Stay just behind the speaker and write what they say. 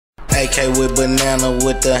AK with banana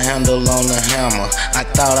with the handle on the hammer. I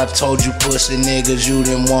thought I told you pussy niggas you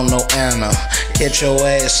didn't want no Anna. Catch your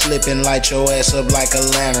ass slipping, light your ass up like a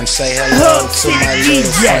lantern. Say hello to my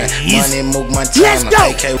little friend, Money Mook Montana.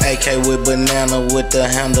 AK with banana with the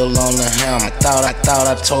handle on the hammer. I thought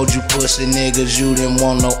I told you pussy niggas you didn't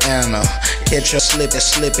want no Anna. Catch your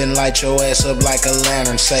slipping, light your ass up like a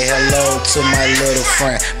lantern. Say hello to my little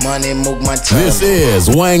friend, Money Mook Montana. This is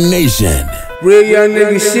RYN Nation. Real young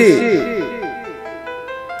nigga shit.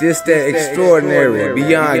 This that extraordinary,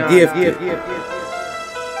 beyond gifted.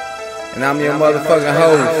 And I'm your motherfucking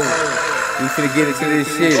host. We finna get into this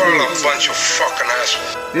shit. Bunch of fucking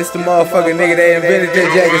assholes. This the motherfucking nigga that invented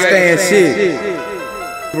that jacket stand shit.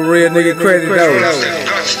 For real nigga credit though.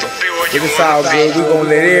 But it's all good. We gon'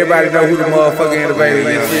 let everybody know who the motherfucking innovator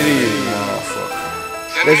this shit is.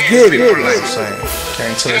 Let's get it.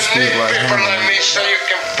 Can't touch me like him. So you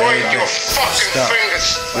can break your fucking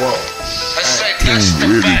fingers. Whoa. I say that's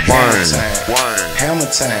the best.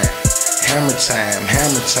 Hammer time, hammer time,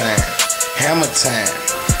 hammer time, hammer time,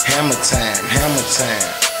 hammer time, hammer time,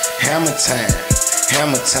 hammer time,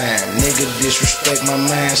 hammer time. Nigga disrespect my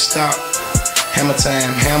man, stop. Hammer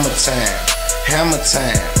time, hammer time, hammer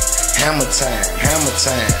time, hammer time, hammer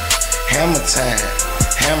time, hammer time,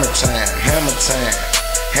 hammer time, hammer time,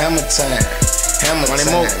 hammer time, hammer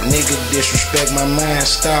time. Nigga disrespect my man,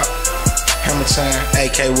 stop. Hammer time,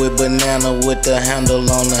 AK with banana with the handle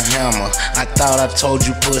on the hammer. I thought I told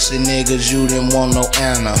you pussy niggas you didn't want no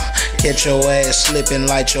Anna. Catch your ass slipping,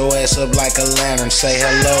 light your ass up like a lantern. Say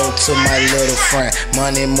hello to my little friend,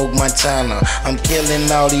 Money Mook Montana. I'm killing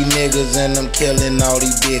all these niggas and I'm killing all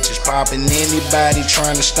these bitches. Popping anybody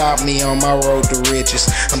trying to stop me on my road to riches.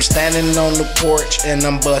 I'm standing on the porch and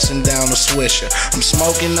I'm busting down the swisher. I'm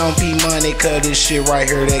smoking on P-Money cause this shit right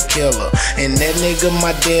here that killer. And that nigga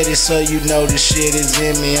my daddy, so you know this shit is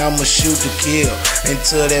in me. I'ma shoot to kill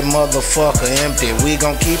until that motherfucker empty. We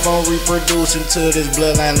gon' keep on reproducing till this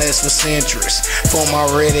bloodline lasts for centuries. Form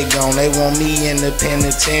already gone, they want me in the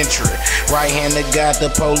penitentiary. Right hand of God, the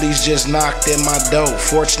police just knocked at my door.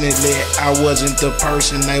 Fortunately, I wasn't the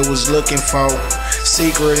person they was looking for.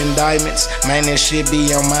 Secret indictments, man, that shit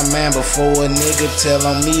be on my mind. Before a nigga tell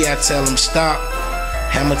on me, I tell him stop.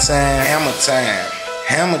 Hammer time, hammer time,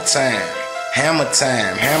 hammer time, hammer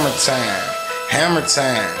time, hammer time, hammer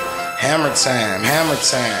time, hammer time, hammer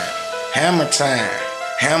time, hammer time,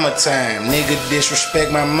 hammer time. Nigga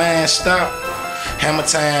disrespect my man, stop. Hammer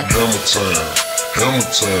time, Hammer time,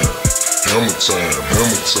 hammer time, hammer time,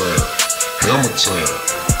 hammer time, hammer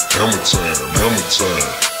time, hammer time, hammer time,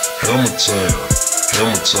 hammer time,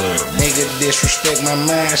 hammer time. nigga disrespect my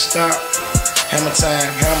man, stop. Hammer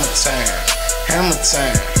time, hammer time, hammer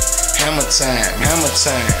time, hammer time, hammer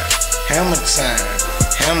time, hammer time,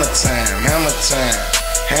 hammer time, hammer time,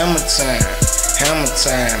 hammer time, hammer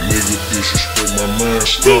time. Nigga disrespect my man,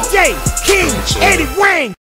 stop. DJ King Hammer time. RYN.